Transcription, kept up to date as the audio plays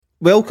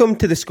Welcome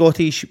to the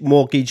Scottish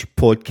Mortgage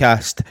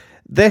Podcast,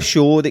 this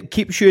show that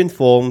keeps you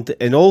informed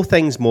in all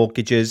things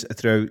mortgages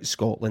throughout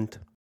Scotland.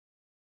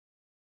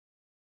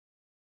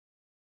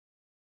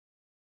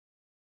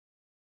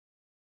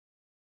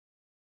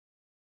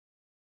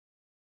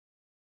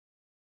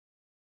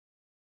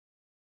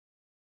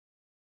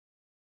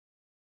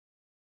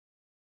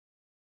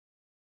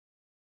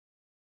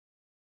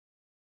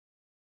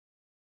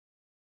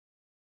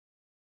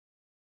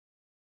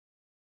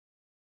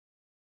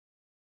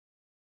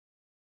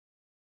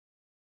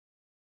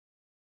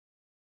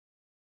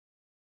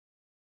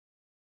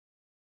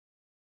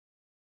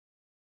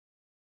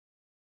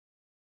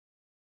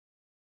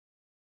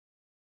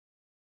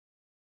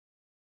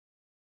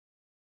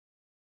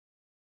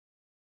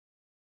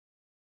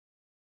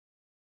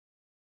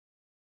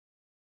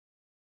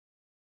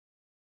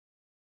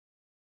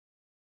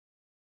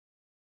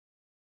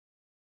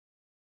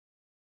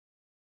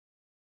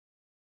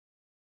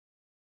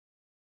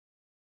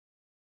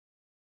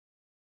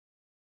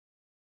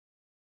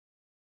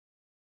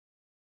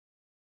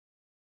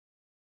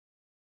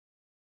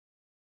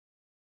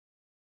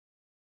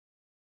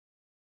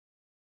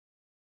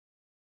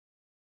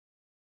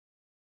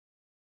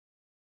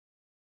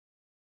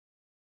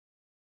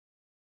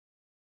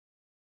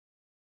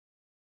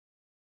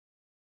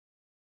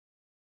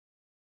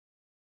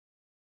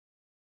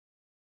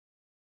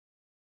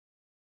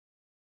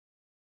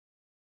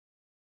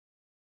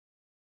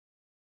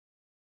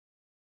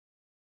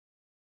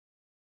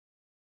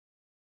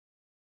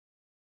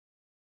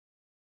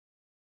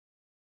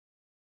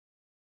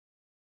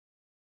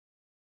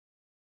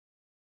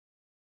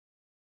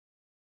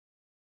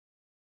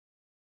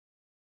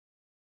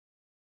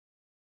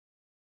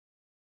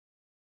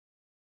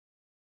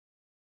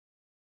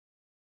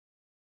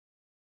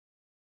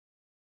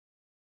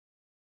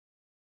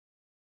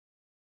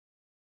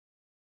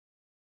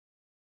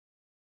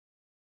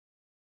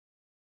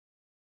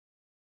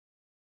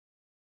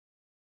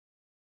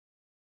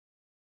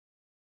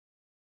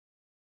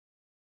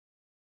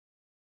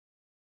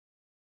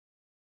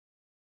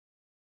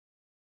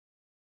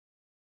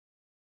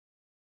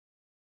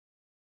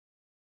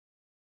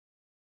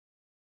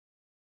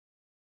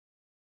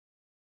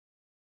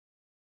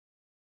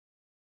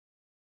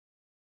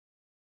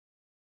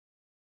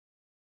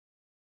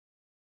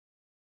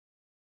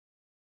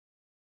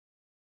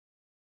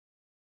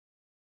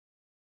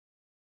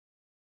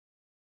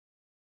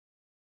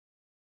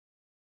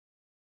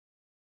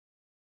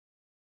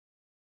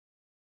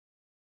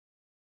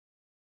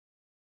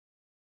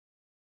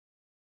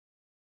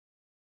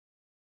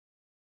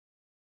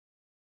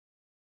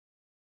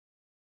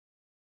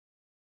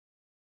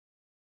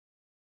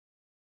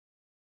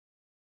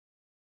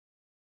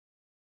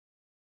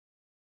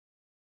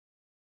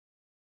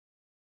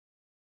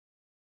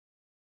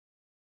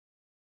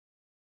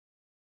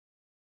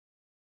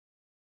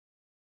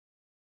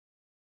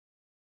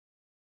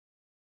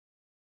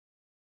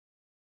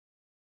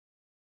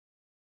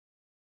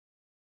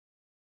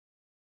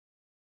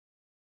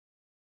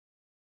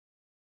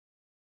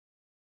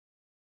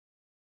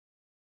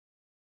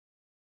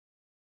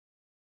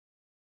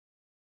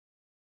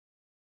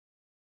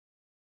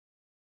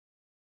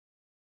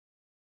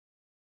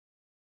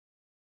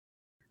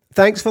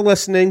 Thanks for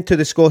listening to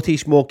the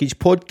Scottish Mortgage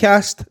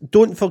Podcast.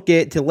 Don't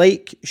forget to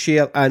like,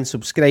 share and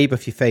subscribe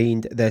if you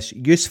find this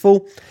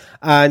useful.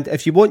 And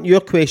if you want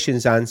your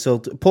questions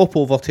answered, pop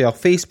over to our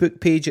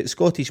Facebook page at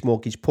Scottish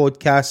Mortgage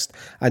Podcast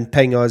and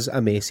ping us a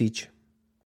message.